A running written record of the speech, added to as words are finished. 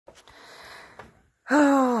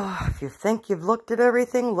Oh, if you think you've looked at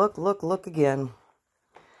everything, look again.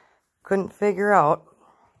 Couldn't figure out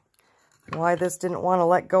why this didn't want to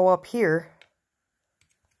let go up here.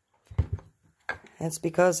 It's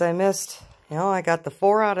because I missed, I got the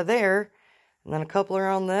 4 out of there, and then a couple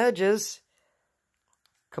around the edges,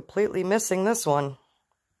 completely missing this one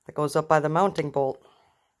that goes up by the mounting bolt.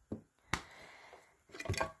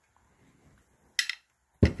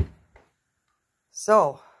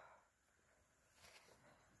 So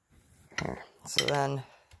then,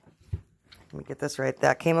 let me get this right.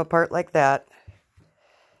 That came apart like that.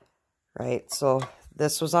 Right, so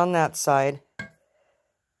this was on that side.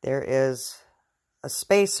 There is a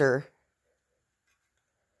spacer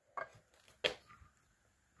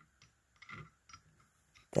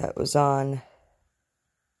that was on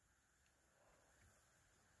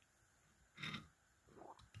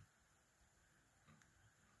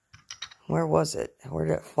where was it? Where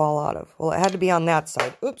did it fall out of? Well, it had to be on that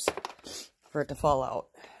side. Oops. For it to fall out.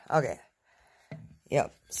 Okay.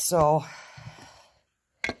 Yep. So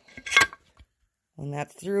when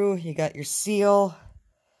that's through, you got your seal,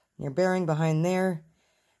 your bearing behind there,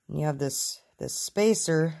 and you have this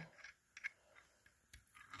spacer,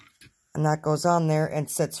 and that goes on there and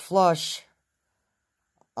sits flush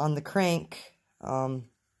on the crank,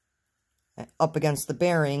 up against the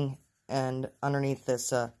bearing and underneath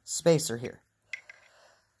this spacer here.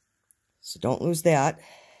 So don't lose that.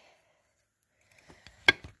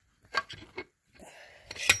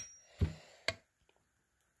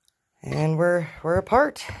 And we're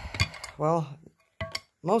apart. Well,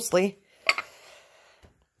 mostly.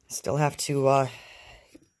 Still have to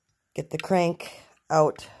get the crank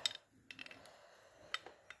out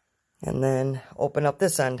and then open up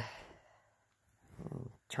this end.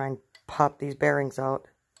 Try and pop these bearings out.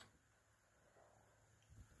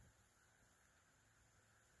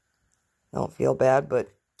 Don't feel bad, but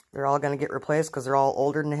they're all going to get replaced because they're all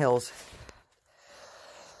older than the hills.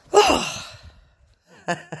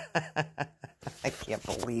 I can't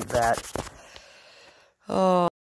believe that. Oh.